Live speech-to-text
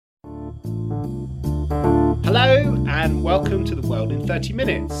Hello and welcome to The World in 30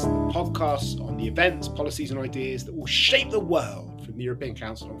 Minutes, the podcast on the events, policies and ideas that will shape the world from the European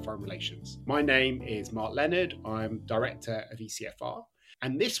Council on Foreign Relations. My name is Mark Leonard, I'm Director of ECFR,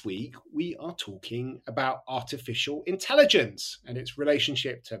 and this week we are talking about artificial intelligence and its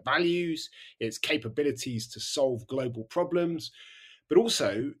relationship to values, its capabilities to solve global problems, but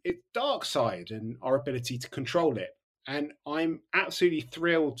also its dark side and our ability to control it. And I'm absolutely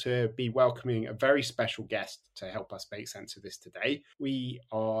thrilled to be welcoming a very special guest to help us make sense of this today. We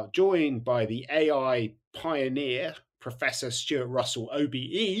are joined by the AI pioneer, Professor Stuart Russell,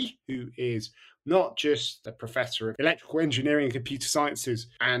 OBE, who is not just a professor of electrical engineering and computer sciences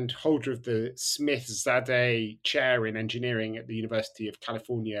and holder of the Smith-Zadeh Chair in Engineering at the University of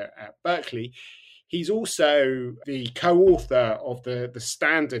California at Berkeley. He's also the co-author of the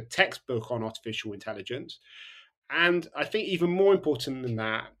standard textbook on artificial intelligence. And I think even more important than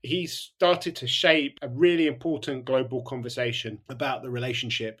that, he's started to shape a really important global conversation about the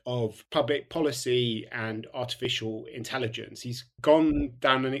relationship of public policy and artificial intelligence. He's gone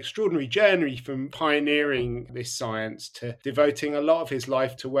down an extraordinary journey from pioneering this science to devoting a lot of his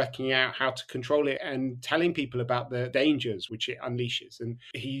life to working out how to control it and telling people about the dangers which it unleashes. And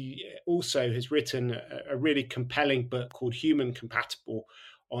he also has written a really compelling book called Human Compatible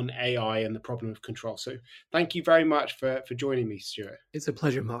on AI and the problem of control. So thank you very much for joining me, Stuart. It's a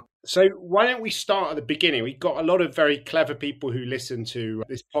pleasure, Mark. So why don't we start at the beginning? We've got a lot of very clever people who listen to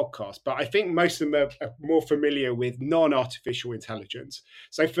this podcast, but I think most of them are more familiar with non-artificial intelligence.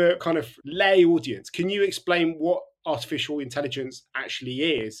 So for kind of lay audience, can you explain what artificial intelligence actually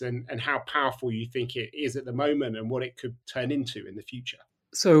is and how powerful you think it is at the moment and what it could turn into in the future?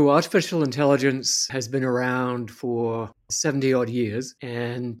 So artificial intelligence has been around for 70 odd years.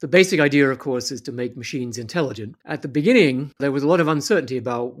 And the basic idea, of course, is to make machines intelligent. At the beginning, there was a lot of uncertainty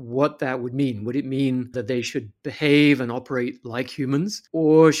about what that would mean. Would it mean that they should behave and operate like humans?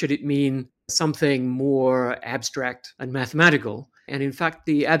 Or should it mean something more abstract and mathematical? And in fact,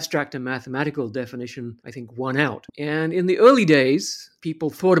 the abstract and mathematical definition, I think, won out. And in the early days, people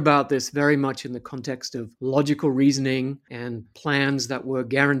thought about this very much in the context of logical reasoning and plans that were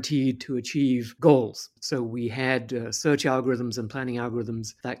guaranteed to achieve goals. So we had search algorithms and planning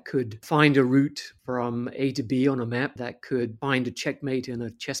algorithms that could find a route from A to B on a map, that could find a checkmate in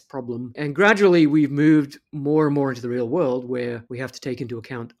a chess problem. And gradually we've moved more and more into the real world where we have to take into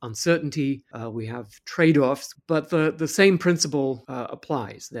account uncertainty, we have trade-offs, but the same principle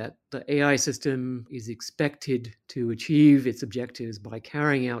applies, that the AI system is expected to achieve its objectives by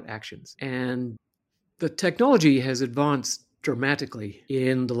carrying out actions. And the technology has advanced dramatically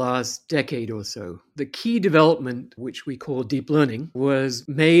in the last decade or so. The key development, which we call deep learning, was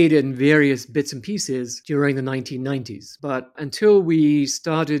made in various bits and pieces during the 1990s. But until we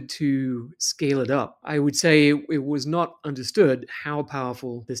started to scale it up, I would say it was not understood how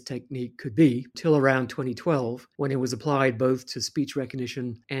powerful this technique could be till around 2012, when it was applied both to speech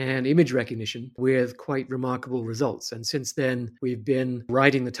recognition and image recognition with quite remarkable results. And since then, we've been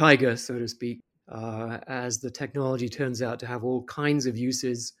riding the tiger, so to speak, as the technology turns out to have all kinds of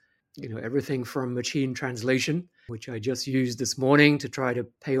uses, everything from machine translation, which I just used this morning to try to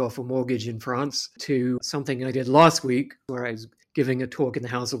pay off a mortgage in France, to something I did last week where I was giving a talk in the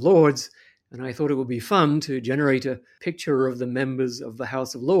House of Lords, and I thought it would be fun to generate a picture of the members of the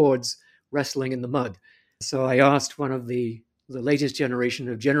House of Lords wrestling in the mud. So I asked one of the latest generation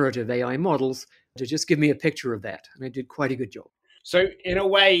of generative AI models to just give me a picture of that, and it did quite a good job. So in a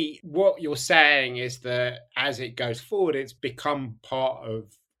way, what you're saying is that as it goes forward, it's become part of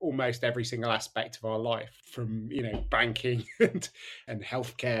almost every single aspect of our life, from, banking and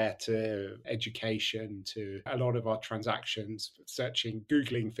healthcare to education to a lot of our transactions, searching,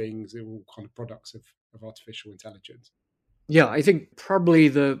 Googling things, they're all kind of products of artificial intelligence. Yeah, I think probably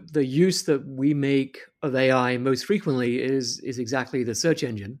the use that we make of AI most frequently is exactly the search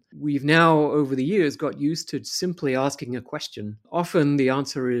engine. We've now, over the years, got used to simply asking a question. Often the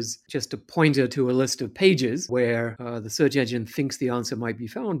answer is just a pointer to a list of pages where the search engine thinks the answer might be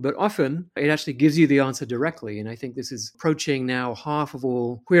found, but often it actually gives you the answer directly. And I think this is approaching now half of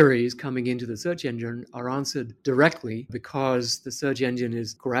all queries coming into the search engine are answered directly because the search engine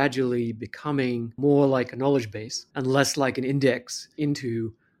is gradually becoming more like a knowledge base and less like an index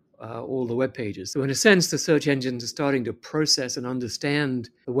into all the web pages. So in a sense, the search engines are starting to process and understand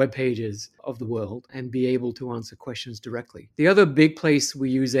the web pages of the world and be able to answer questions directly. The other big place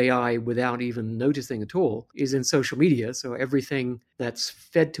we use AI without even noticing at all is in social media. So everything that's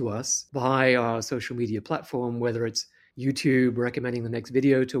fed to us by our social media platform, whether it's YouTube recommending the next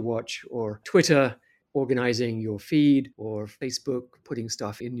video to watch, or Twitter organizing your feed, or Facebook putting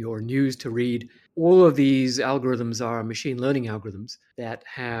stuff in your news to read. All of these algorithms are machine learning algorithms that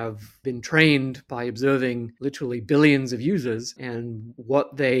have been trained by observing literally billions of users and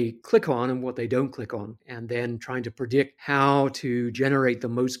what they click on and what they don't click on, and then trying to predict how to generate the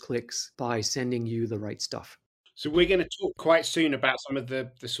most clicks by sending you the right stuff. So we're going to talk quite soon about some of the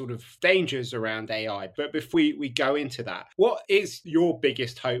sort of dangers around AI. But before we go into that, what is your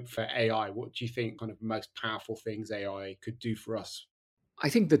biggest hope for AI? What do you think kind of the most powerful things AI could do for us? I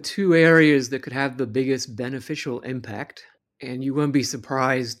think the two areas that could have the biggest beneficial impact, and you won't be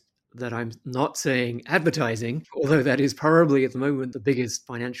surprised that I'm not saying advertising, although that is probably at the moment the biggest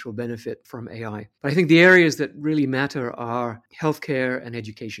financial benefit from AI. But I think the areas that really matter are healthcare and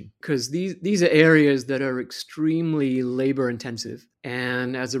education, because these are areas that are extremely labor intensive,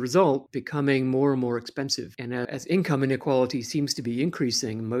 and as a result, becoming more and more expensive. And as income inequality seems to be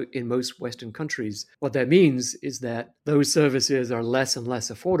increasing in most Western countries, what that means is that those services are less and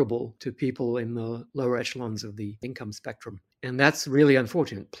less affordable to people in the lower echelons of the income spectrum. And that's really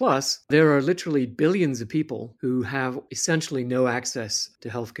unfortunate. Plus, there are literally billions of people who have essentially no access to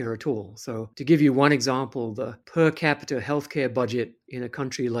healthcare at all. So, to give you one example, the per capita healthcare budget in a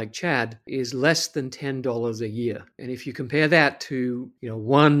country like Chad is less than $10 a year. And if you compare that to,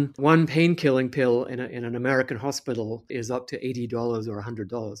 one pain-killing pill in an American hospital is up to $80 or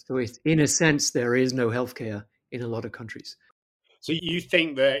 $100. So, in a sense, there is no healthcare in a lot of countries. So you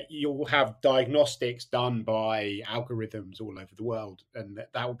think that you'll have diagnostics done by algorithms all over the world, and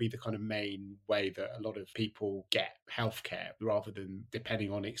that will be the kind of main way that a lot of people get healthcare, rather than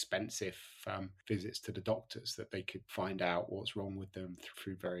depending on expensive visits to the doctors, that they could find out what's wrong with them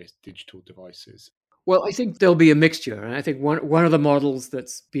through various digital devices? Well, I think there'll be a mixture. And I think one of the models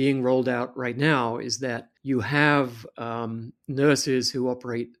that's being rolled out right now is that you have nurses who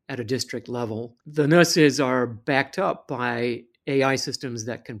operate at a district level. The nurses are backed up by AI systems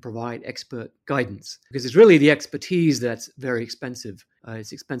that can provide expert guidance, because it's really the expertise that's very expensive.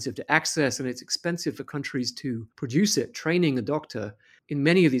 It's expensive to access, and it's expensive for countries to produce it. Training a doctor, in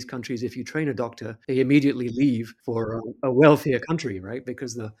many of these countries, if you train a doctor, they immediately leave for a wealthier country, right?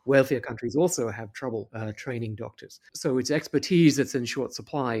 Because the wealthier countries also have trouble training doctors. So it's expertise that's in short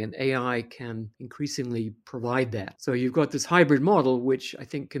supply, and AI can increasingly provide that. So you've got this hybrid model, which I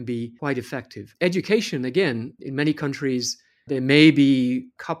think can be quite effective. Education, again, in many countries, there may be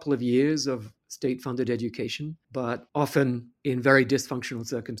a couple of years of state-funded education, but often in very dysfunctional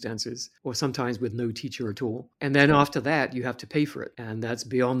circumstances, or sometimes with no teacher at all. And then after that, you have to pay for it. And that's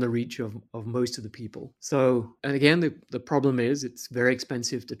beyond the reach of most of the people. So, and again, the problem is it's very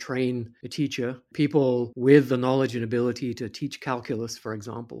expensive to train a teacher. People with the knowledge and ability to teach calculus, for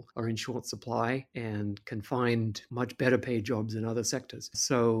example, are in short supply and can find much better paid jobs in other sectors.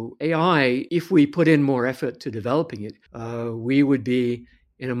 So AI, if we put in more effort to developing it, we would be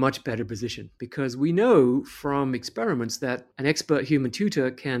in a much better position, because we know from experiments that an expert human tutor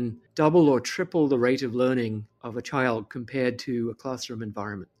can double or triple the rate of learning of a child compared to a classroom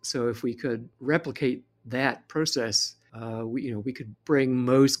environment. So if we could replicate that process, we could bring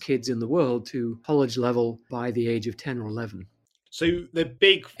most kids in the world to college level by the age of 10 or 11. So the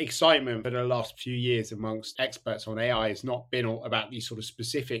big excitement for the last few years amongst experts on AI has not been about these sort of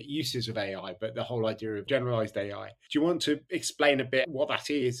specific uses of AI, but the whole idea of generalized AI. Do you want to explain a bit what that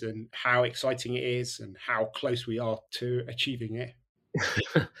is and how exciting it is and how close we are to achieving it?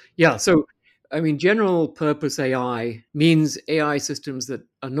 Yeah, so general purpose AI means AI systems that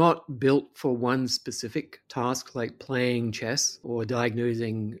are not built for one specific task, like playing chess or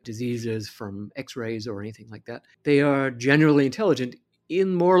diagnosing diseases from X-rays or anything like that. They are generally intelligent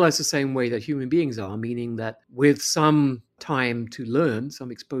in more or less the same way that human beings are, meaning that with some time to learn, some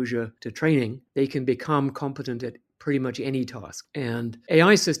exposure to training, they can become competent at pretty much any task. And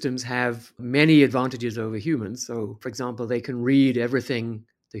AI systems have many advantages over humans. So, for example, they can read everything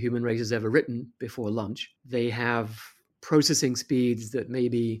the human race has ever written before lunch. They have processing speeds that may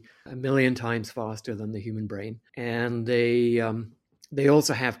be 1,000,000 times faster than the human brain. And they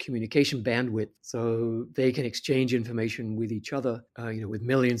also have communication bandwidth, so they can exchange information with each other, with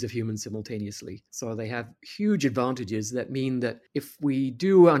millions of humans simultaneously. So they have huge advantages that mean that if we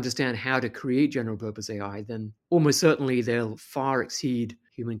do understand how to create general purpose AI, then almost certainly they'll far exceed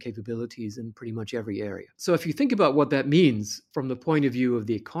human capabilities in pretty much every area. So if you think about what that means from the point of view of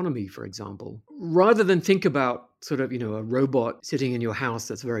the economy, for example, rather than think about sort of, a robot sitting in your house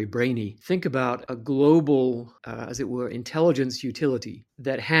that's very brainy, think about a global, as it were, intelligence utility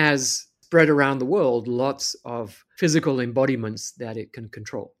that has spread around the world lots of physical embodiments that it can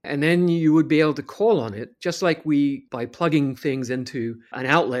control. And then you would be able to call on it, just like by plugging things into an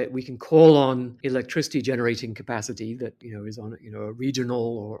outlet, we can call on electricity generating capacity that, is on, a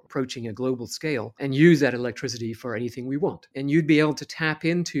regional or approaching a global scale, and use that electricity for anything we want. And you'd be able to tap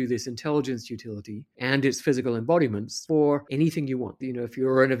into this intelligence utility and its physical embodiments for anything you want. If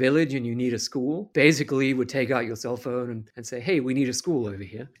you're in a village and you need a school, basically you would take out your cell phone and say, hey, we need a school over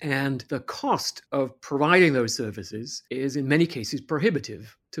here. And the cost of providing those services is in many cases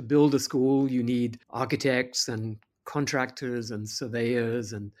prohibitive. To build a school, you need architects and contractors and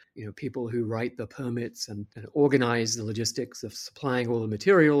surveyors and people who write the permits and organize the logistics of supplying all the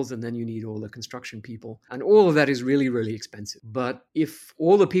materials, and then you need all the construction people, and all of that is really, really expensive. But if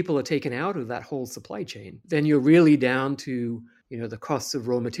all the people are taken out of that whole supply chain, then you're really down to the costs of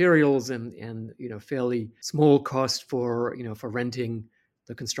raw materials and fairly small cost for renting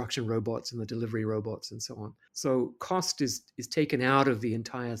the construction robots and the delivery robots and so on. So cost is taken out of the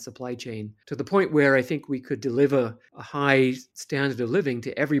entire supply chain to the point where I think we could deliver a high standard of living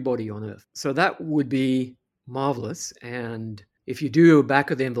to everybody on Earth. So that would be marvelous. And if you do a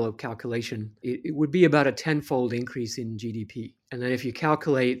back of the envelope calculation, it would be about a tenfold increase in GDP. And then if you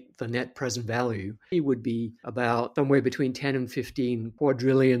calculate the net present value, it would be about somewhere between 10 and 15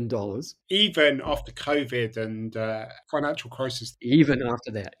 quadrillion dollars. Even after COVID and financial crisis. Even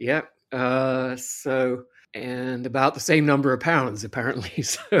after that, yeah. And about the same number of pounds, apparently.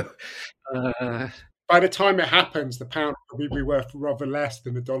 So by the time it happens, the pound will be worth rather less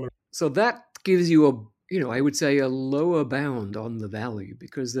than $1. So that gives you I would say a lower bound on the value,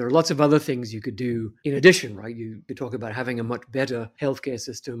 because there are lots of other things you could do in addition, right? You could talk about having a much better healthcare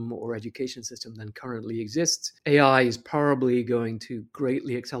system or education system than currently exists. AI is probably going to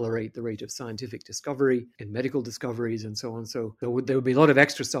greatly accelerate the rate of scientific discovery and medical discoveries and so on. So there would be a lot of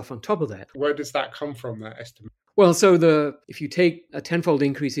extra stuff on top of that. Where does that come from, that estimate? Well, so if you take a tenfold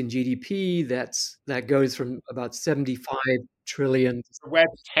increase in GDP, that goes from about 75 trillion. So where's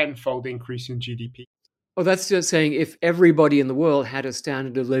the tenfold increase in GDP? Oh, that's just saying if everybody in the world had a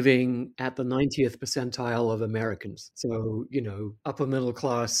standard of living at the 90th percentile of Americans. So, upper middle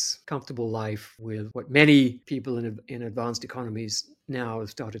class, comfortable life with what many people in advanced economies now have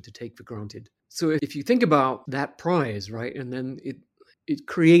started to take for granted. So if you think about that prize, right, and then it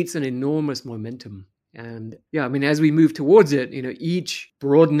creates an enormous momentum. And as we move towards it, each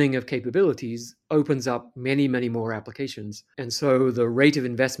broadening of capabilities opens up many, many more applications. And so the rate of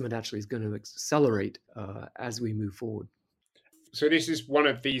investment actually is going to accelerate as we move forward. So this is one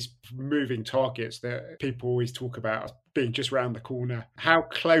of these moving targets that people always talk about being just around the corner. How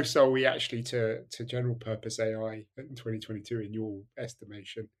close are we actually to general purpose AI in 2022 in your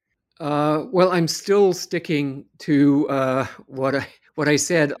estimation? Well, I'm still sticking to what I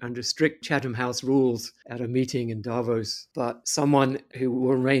said under strict Chatham House rules at a meeting in Davos. But someone who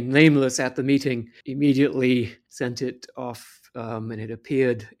will remain nameless at the meeting immediately sent it off, and it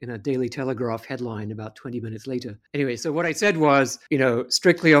appeared in a Daily Telegraph headline about 20 minutes later. Anyway, so what I said was,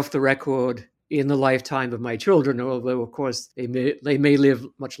 strictly off the record, in the lifetime of my children, although of course they may live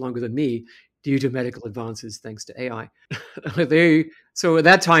much longer than me, due to medical advances thanks to AI. So at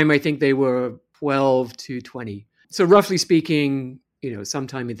that time, I think they were 12 to 20. So roughly speaking,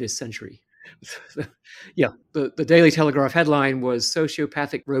 sometime in this century. The Daily Telegraph headline was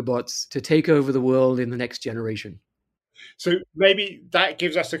sociopathic robots to take over the world in the next generation. So maybe that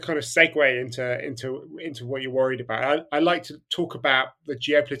gives us a kind of segue into what you're worried about. I like to talk about the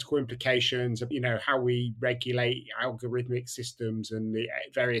geopolitical implications of, how we regulate algorithmic systems and the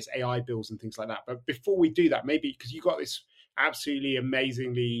various AI bills and things like that. But before we do that, maybe because you got this absolutely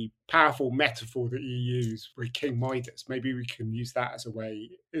amazingly powerful metaphor that you use with King Midas, maybe we can use that as a way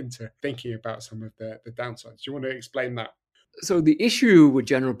into thinking about some of the downsides. Do you want to explain that? So the issue with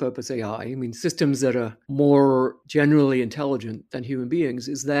general purpose AI, systems that are more generally intelligent than human beings,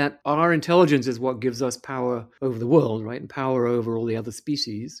 is that our intelligence is what gives us power over the world, right? And power over all the other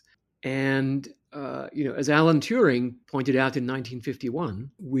species. And, as Alan Turing pointed out in 1951,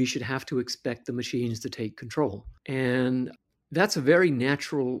 we should have to expect the machines to take control. And that's a very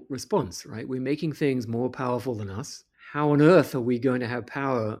natural response, right? We're making things more powerful than us. How on earth are we going to have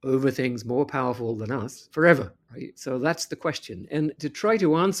power over things more powerful than us forever, right? So that's the question. And to try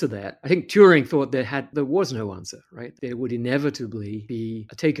to answer that, I think Turing thought there was no answer, right? There would inevitably be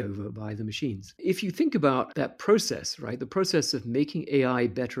a takeover by the machines. If you think about that process, right, the process of making AI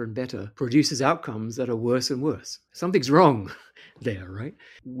better and better produces outcomes that are worse and worse. Something's wrong there, right?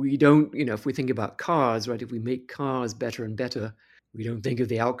 We don't, if we think about cars, right, if we make cars better and better, we don't think of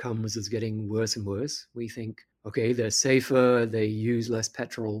the outcomes as getting worse and worse. We think Okay, they're safer, they use less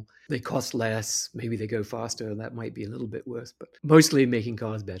petrol, they cost less, maybe they go faster. That might be a little bit worse, but mostly making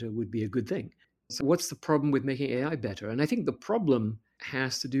cars better would be a good thing. So, what's the problem with making AI better? And I think the problem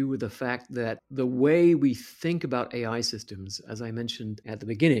has to do with the fact that the way we think about AI systems, as I mentioned at the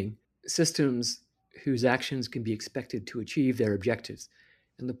beginning, systems whose actions can be expected to achieve their objectives.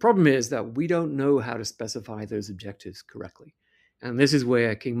 And the problem is that we don't know how to specify those objectives correctly. And this is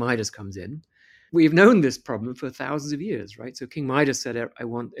where King Midas comes in. We've known this problem for thousands of years, right? So King Midas said, I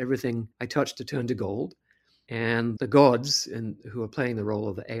want everything I touch to turn to gold. And the gods, who are playing the role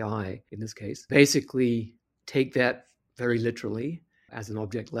of the AI in this case, basically take that very literally as an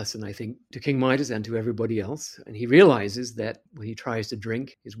object lesson, I think, to King Midas and to everybody else. And he realizes that when he tries to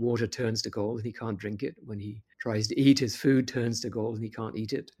drink, his water turns to gold and he can't drink it. When he tries to eat, his food turns to gold and he can't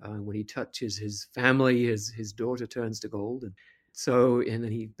eat it. When he touches his family, his daughter turns to gold. And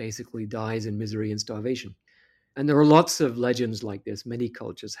then he basically dies in misery and starvation. And there are lots of legends like this. Many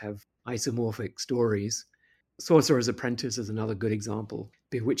cultures have isomorphic stories. Sorcerer's Apprentice is another good example,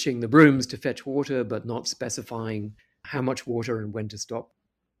 bewitching the brooms to fetch water, but not specifying how much water and when to stop.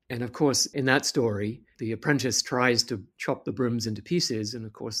 And of course, in that story, the apprentice tries to chop the brooms into pieces. And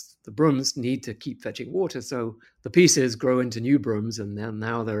of course, the brooms need to keep fetching water. So the pieces grow into new brooms. And then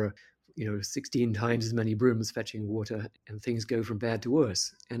now there are 16 times as many brooms fetching water, and things go from bad to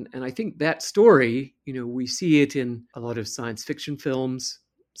worse. And I think that story, we see it in a lot of science fiction films.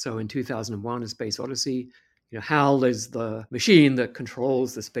 So in 2001, A Space Odyssey, Hal is the machine that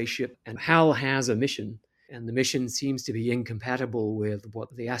controls the spaceship, and Hal has a mission. And the mission seems to be incompatible with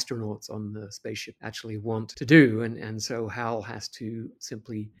what the astronauts on the spaceship actually want to do. And so Hal has to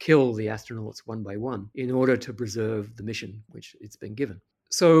simply kill the astronauts one by one in order to preserve the mission which it's been given.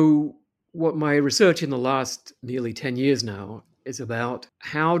 So what my research in the last nearly 10 years now is about,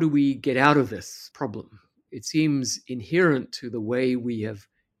 how do we get out of this problem? It seems inherent to the way we have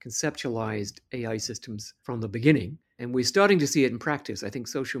conceptualized AI systems from the beginning. And we're starting to see it in practice. I think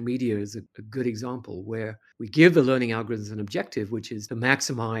social media is a good example, where we give the learning algorithms an objective, which is to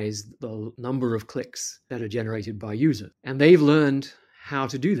maximize the number of clicks that are generated by users. And they've learned how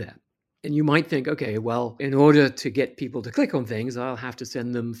to do that. And you might think, okay, well, in order to get people to click on things, I'll have to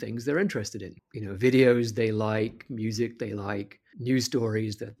send them things they're interested in. Videos they like, music they like, news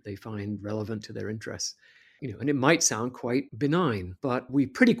stories that they find relevant to their interests. And it might sound quite benign, but we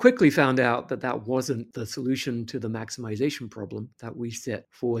pretty quickly found out that that wasn't the solution to the maximization problem that we set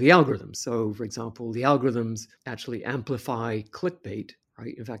for the algorithms. So, for example, the algorithms actually amplify clickbait,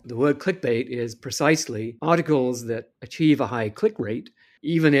 right? In fact, the word clickbait is precisely articles that achieve a high click rate,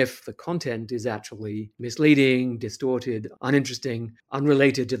 even if the content is actually misleading, distorted, uninteresting,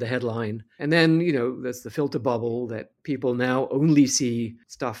 unrelated to the headline. And then, there's the filter bubble that people now only see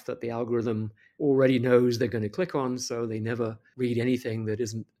stuff that the algorithm already knows they're going to click on, so they never read anything that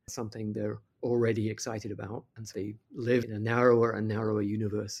isn't something they're already excited about. And so they live in a narrower and narrower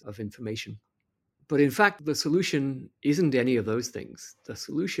universe of information. But in fact, the solution isn't any of those things. The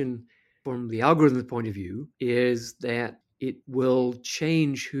solution from the algorithm's point of view is that it will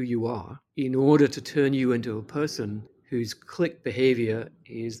change who you are in order to turn you into a person whose click behavior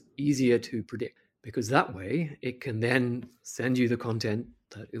is easier to predict. Because that way, it can then send you the content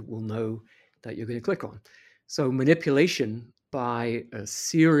that it will know that you're going to click on. So manipulation by a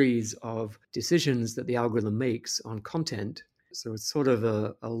series of decisions that the algorithm makes on content. So it's sort of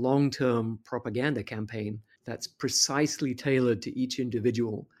a long-term propaganda campaign that's precisely tailored to each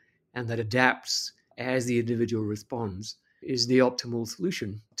individual and that adapts as the individual responds, is the optimal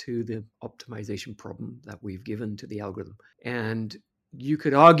solution to the optimization problem that we've given to the algorithm. And you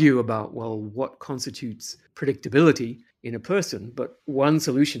could argue about, well, what constitutes predictability in a person, but one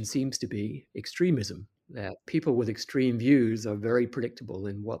solution seems to be extremism, that people with extreme views are very predictable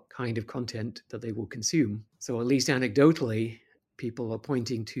in what kind of content that they will consume. So at least anecdotally, people are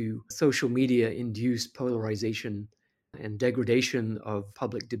pointing to social media-induced polarization and degradation of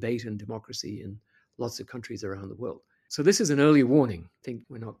public debate and democracy in lots of countries around the world. So this is an early warning. I think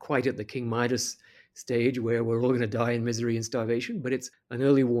we're not quite at the King Midas stage where we're all going to die in misery and starvation, but it's an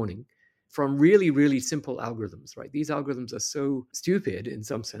early warning from really, really simple algorithms, right? These algorithms are so stupid in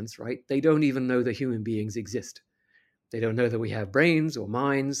some sense, right? They don't even know that human beings exist. They don't know that we have brains or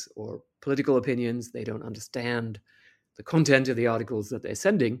minds or political opinions. They don't understand the content of the articles that they're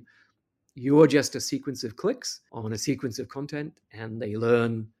sending. You're just a sequence of clicks on a sequence of content, and they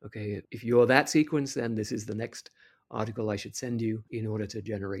learn, okay, if you're that sequence, then this is the next article I should send you in order to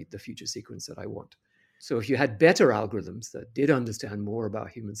generate the future sequence that I want. So if you had better algorithms that did understand more about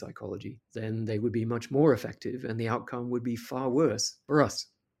human psychology, then they would be much more effective and the outcome would be far worse for us.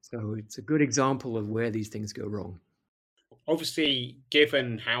 So it's a good example of where these things go wrong. Obviously,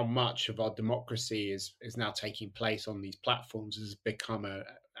 given how much of our democracy is now taking place on these platforms, has become a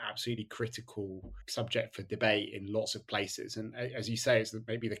absolutely critical subject for debate in lots of places. And as you say, it's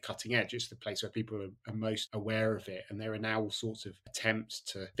maybe the cutting edge. It's the place where people are most aware of it. And there are now all sorts of attempts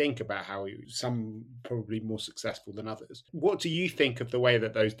to think about how some probably more successful than others. What do you think of the way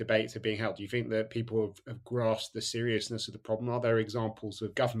that those debates are being held? Do you think that people have grasped the seriousness of the problem? Are there examples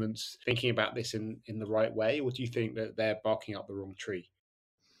of governments thinking about this in the right way? Or do you think that they're barking up the wrong tree?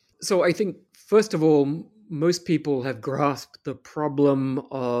 So I think, first of all, most people have grasped the problem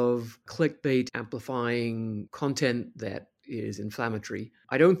of clickbait amplifying content that is inflammatory.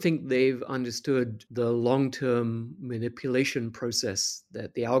 I don't think they've understood the long term manipulation process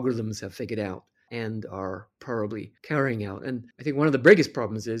that the algorithms have figured out and are probably carrying out. And I think one of the biggest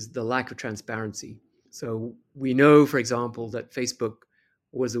problems is the lack of transparency. So we know, for example, that Facebook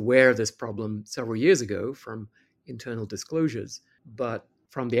was aware of this problem several years ago from internal disclosures, but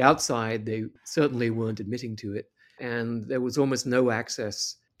from the outside, they certainly weren't admitting to it. And there was almost no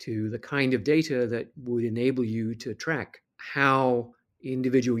access to the kind of data that would enable you to track how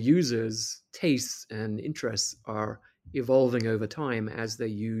individual users' tastes and interests are evolving over time as they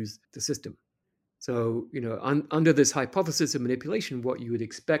use the system. So, under this hypothesis of manipulation, what you would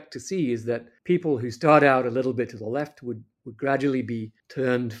expect to see is that people who start out a little bit to the left would gradually be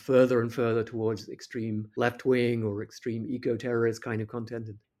turned further and further towards extreme left wing or extreme eco terrorist kind of content.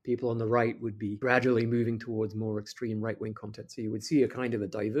 And people on the right would be gradually moving towards more extreme right wing content. So you would see a kind of a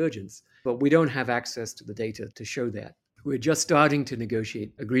divergence. But we don't have access to the data to show that. We're just starting to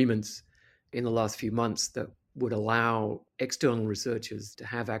negotiate agreements in the last few months that would allow external researchers to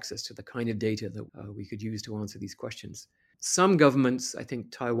have access to the kind of data that we could use to answer these questions. Some governments, I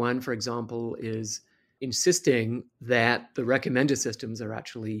think Taiwan, for example, is insisting that the recommender systems are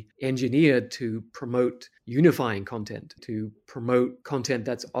actually engineered to promote unifying content, to promote content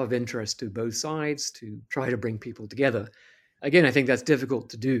that's of interest to both sides, to try to bring people together. Again, I think that's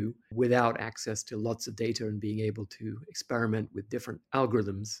difficult to do without access to lots of data and being able to experiment with different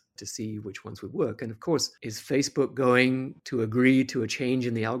algorithms to see which ones would work. And of course, is Facebook going to agree to a change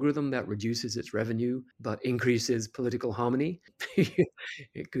in the algorithm that reduces its revenue but increases political harmony?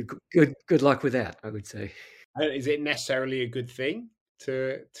 Good luck with that, I would say. Is it necessarily a good thing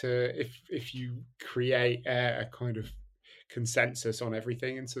to if you create a kind of consensus on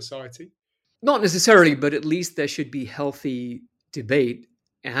everything in society? Not necessarily, but at least there should be healthy debate,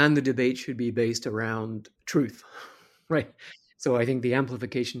 and the debate should be based around truth, right? So I think the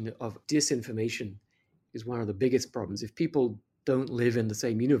amplification of disinformation is one of the biggest problems. If people don't live in the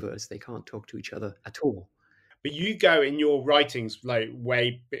same universe, they can't talk to each other at all. But you go in your writings like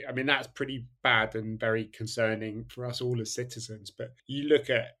I mean, that's pretty bad and very concerning for us all as citizens. But you look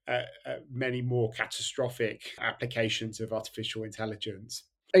at many more catastrophic applications of artificial intelligence.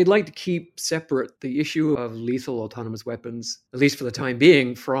 I'd like to keep separate the issue of lethal autonomous weapons, at least for the time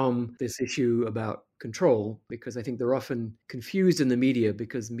being, from this issue about control, because I think they're often confused in the media,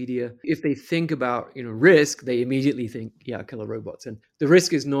 because media, if they think about risk, they immediately think, yeah, killer robots. And the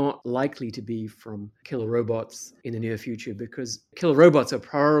risk is not likely to be from killer robots in the near future, because killer robots are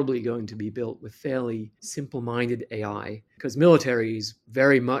probably going to be built with fairly simple-minded AI, because militaries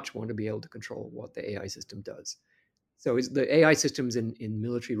very much want to be able to control what the AI system does. So the AI systems in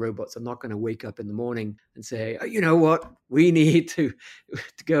military robots are not going to wake up in the morning and say, oh, you know what, we need to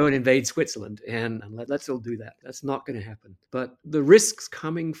go and invade Switzerland and let's all do that. That's not going to happen. But the risks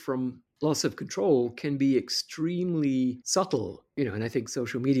coming from loss of control can be extremely subtle, and I think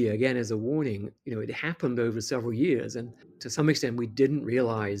social media, again, as a warning, it happened over several years. And to some extent, we didn't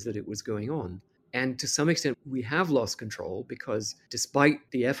realize that it was going on. And to some extent, we have lost control because despite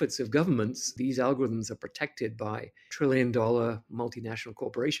the efforts of governments, these algorithms are protected by trillion-dollar multinational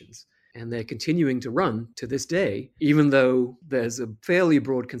corporations. And they're continuing to run to this day, even though there's a fairly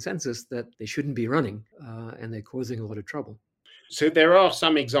broad consensus that they shouldn't be running, and they're causing a lot of trouble. So there are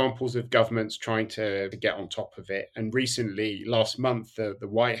some examples of governments trying to get on top of it. And recently, last month, the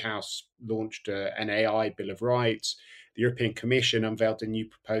White House launched an AI Bill of Rights. The European Commission unveiled a new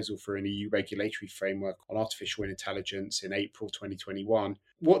proposal for an EU regulatory framework on artificial intelligence in April 2021.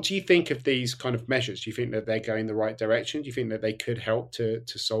 What do you think of these kind of measures? Do you think that they're going the right direction? Do you think that they could help to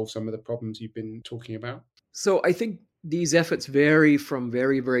solve some of the problems you've been talking about? So I think these efforts vary from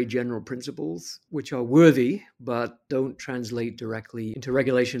very, very general principles, which are worthy, but don't translate directly into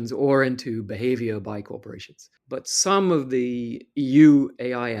regulations or into behavior by corporations. But some of the EU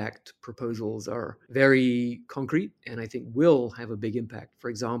AI Act proposals are very concrete and I think will have a big impact.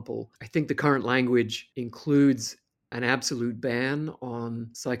 For example, I think the current language includes an absolute ban on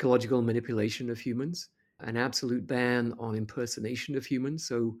psychological manipulation of humans, an absolute ban on impersonation of humans.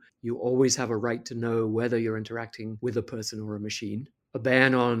 So you always have a right to know whether you're interacting with a person or a machine, a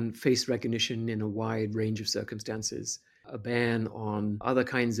ban on face recognition in a wide range of circumstances, a ban on other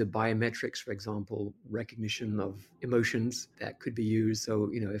kinds of biometrics, for example, recognition of emotions that could be used. So,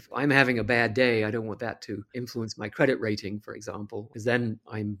 if I'm having a bad day, I don't want that to influence my credit rating, for example, because then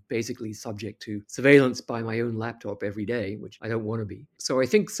I'm basically subject to surveillance by my own laptop every day, which I don't want to be. So I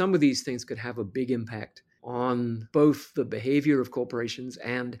think some of these things could have a big impact on both the behavior of corporations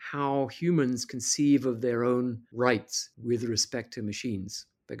and how humans conceive of their own rights with respect to machines.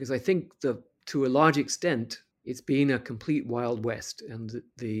 Because I think to a large extent, it's been a complete Wild West, and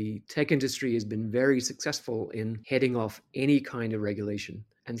the tech industry has been very successful in heading off any kind of regulation.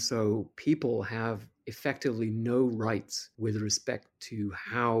 And so people have effectively no rights with respect to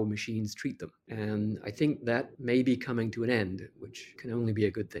how machines treat them. And I think that may be coming to an end, which can only be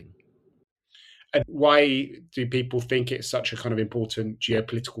a good thing. And why do people think it's such a kind of important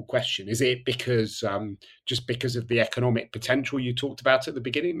geopolitical question? Is it because just because of the economic potential you talked about at the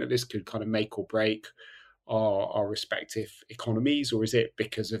beginning, that this could kind of make or break our respective economies, or is it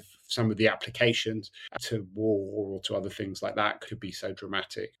because of some of the applications to war or to other things like that could be so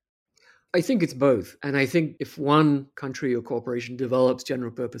dramatic? I think it's both. And I think if one country or corporation develops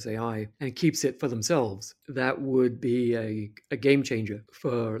general purpose AI and keeps it for themselves, that would be a game changer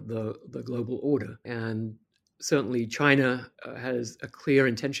for the global order. And certainly China has a clear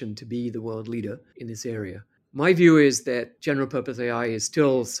intention to be the world leader in this area. My view is that general purpose AI is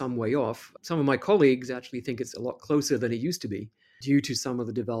still some way off. Some of my colleagues actually think it's a lot closer than it used to be due to some of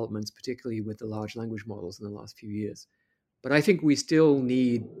the developments, particularly with the large language models in the last few years. But I think we still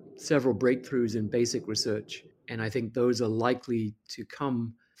need several breakthroughs in basic research. And I think those are likely to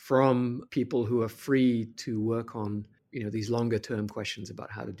come from people who are free to work on, these longer term questions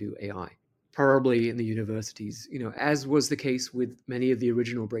about how to do AI. Probably in the universities, as was the case with many of the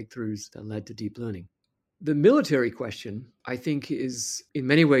original breakthroughs that led to deep learning. The military question, I think, is in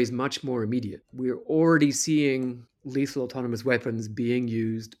many ways much more immediate. We're already seeing lethal autonomous weapons being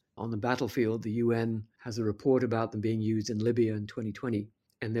used on the battlefield. The UN has a report about them being used in Libya in 2020.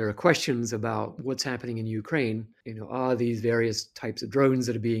 And there are questions about what's happening in Ukraine. Are these various types of drones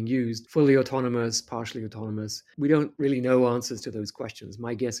that are being used fully autonomous, partially autonomous? We don't really know answers to those questions.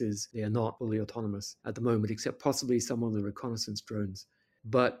 My guess is they are not fully autonomous at the moment, except possibly some of the reconnaissance drones.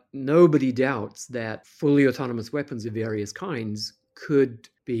 But nobody doubts that fully autonomous weapons of various kinds could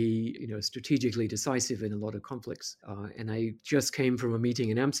be, strategically decisive in a lot of conflicts. And I just came from a meeting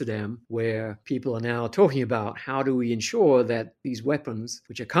in Amsterdam where people are now talking about how do we ensure that these weapons,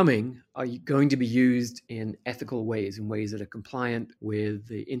 which are coming, are going to be used in ethical ways, in ways that are compliant with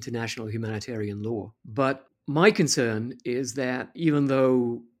the international humanitarian law. But my concern is that even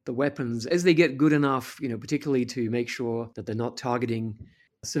though the weapons, as they get good enough, particularly to make sure that they're not targeting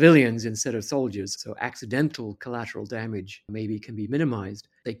civilians instead of soldiers, so accidental collateral damage maybe can be minimized.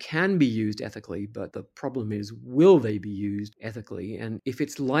 They can be used ethically, but the problem is, will they be used ethically? And if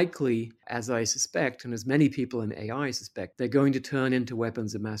it's likely, as I suspect, and as many people in AI suspect, they're going to turn into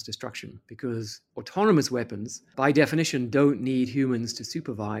weapons of mass destruction, because autonomous weapons, by definition, don't need humans to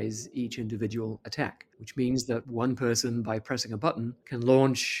supervise each individual attack, which means that one person, by pressing a button, can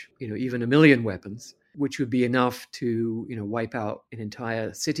launch, even a million weapons, which would be enough to, wipe out an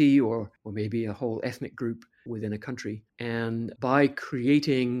entire city or maybe a whole ethnic group within a country. And by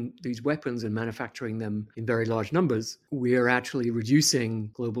creating these weapons and manufacturing them in very large numbers, we're actually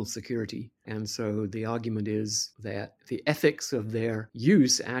reducing global security. And so the argument is that the ethics of their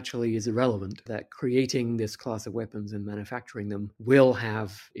use actually is irrelevant, that creating this class of weapons and manufacturing them will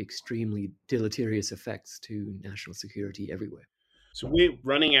have extremely deleterious effects to national security everywhere. So we're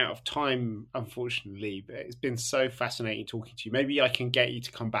running out of time, unfortunately, but it's been so fascinating talking to you. Maybe I can get you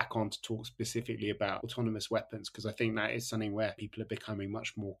to come back on to talk specifically about autonomous weapons, because I think that is something where people are becoming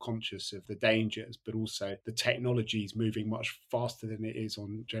much more conscious of the dangers, but also the technology is moving much faster than it is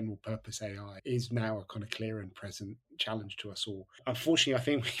on general purpose AI. It is now a kind of clear and present challenge to us all. Unfortunately, I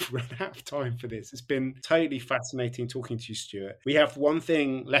think we've run out of time for this. It's been totally fascinating talking to you, Stuart. We have one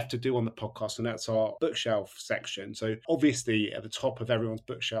thing left to do on the podcast, and that's our bookshelf section. So obviously at the top of everyone's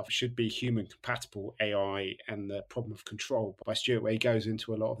bookshelf should be human compatible AI and the problem of control by Stuart, where he goes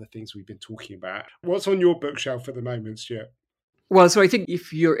into a lot of the things we've been talking about. What's on your bookshelf at the moment, Stuart? Well, so I think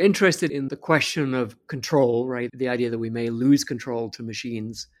if you're interested in the question of control, right, the idea that we may lose control to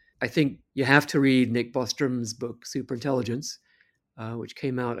machines, I think you have to read Nick Bostrom's book, Superintelligence, which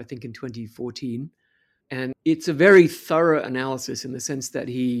came out, I think, in 2014. And it's a very thorough analysis in the sense that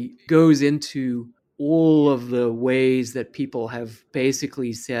he goes into all of the ways that people have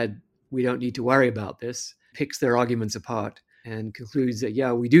basically said, we don't need to worry about this, picks their arguments apart and concludes that,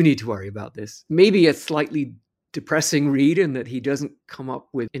 yeah, we do need to worry about this. Maybe a slightly depressing read in that he doesn't come up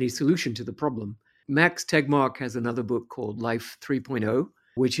with any solution to the problem. Max Tegmark has another book called Life 3.0,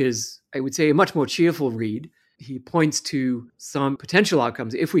 which is, I would say, a much more cheerful read. He points to some potential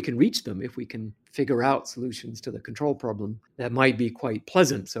outcomes, if we can reach them, if we can figure out solutions to the control problem, that might be quite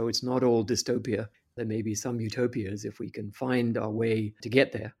pleasant. So it's not all dystopia. There may be some utopias if we can find our way to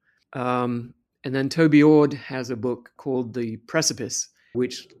get there. And then Toby Ord has a book called The Precipice,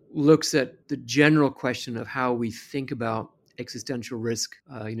 which looks at the general question of how we think about existential risk,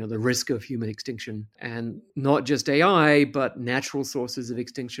 the risk of human extinction, and not just AI, but natural sources of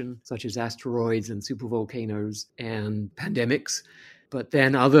extinction, such as asteroids and supervolcanoes and pandemics, but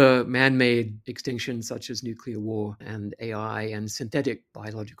then other man-made extinctions, such as nuclear war and AI and synthetic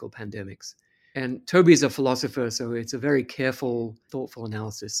biological pandemics. And Toby's a philosopher, so it's a very careful, thoughtful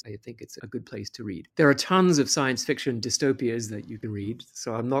analysis. I think it's a good place to read. There are tons of science fiction dystopias that you can read,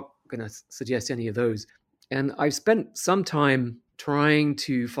 so I'm not going to suggest any of those. And I've spent some time trying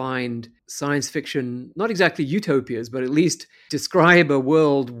to find science fiction, not exactly utopias, but at least describe a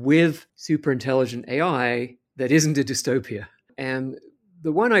world with superintelligent AI that isn't a dystopia. And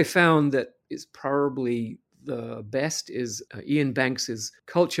the one I found that is probably the best is Ian Banks's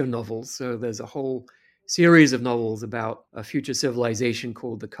culture novels. So there's a whole series of novels about a future civilization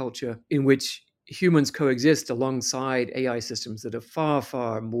called The Culture, in which humans coexist alongside AI systems that are far,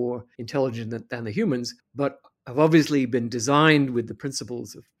 far more intelligent than the humans, but have obviously been designed with the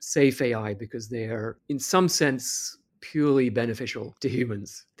principles of safe AI because they are, in some sense, purely beneficial to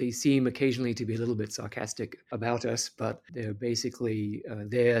humans. They seem occasionally to be a little bit sarcastic about us, but they're basically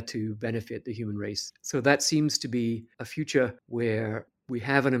there to benefit the human race. So that seems to be a future where we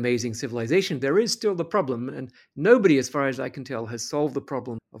have an amazing civilization. There is still the problem, and nobody, as far as I can tell, has solved the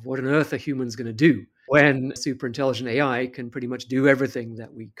problem of what on earth a human's going to do when superintelligent AI can pretty much do everything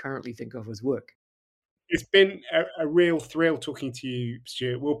that we currently think of as work. It's been a real thrill talking to you,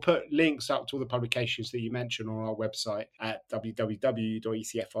 Stuart. We'll put links up to all the publications that you mentioned on our website at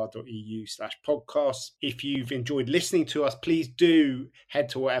www.ecfr.eu/podcasts. If you've enjoyed listening to us, please do head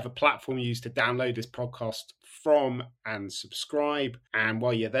to whatever platform you use to download this podcast from and subscribe. And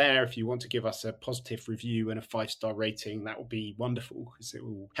while you're there, if you want to give us a positive review and a 5-star rating, that will be wonderful because it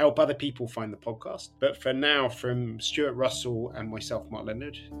will help other people find the podcast. But for now, from Stuart Russell and myself, Mark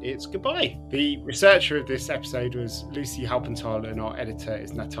Leonard, it's goodbye. The researcher of this episode was Lucy Halpenthal and our editor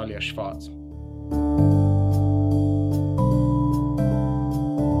is Natalia Schwartz.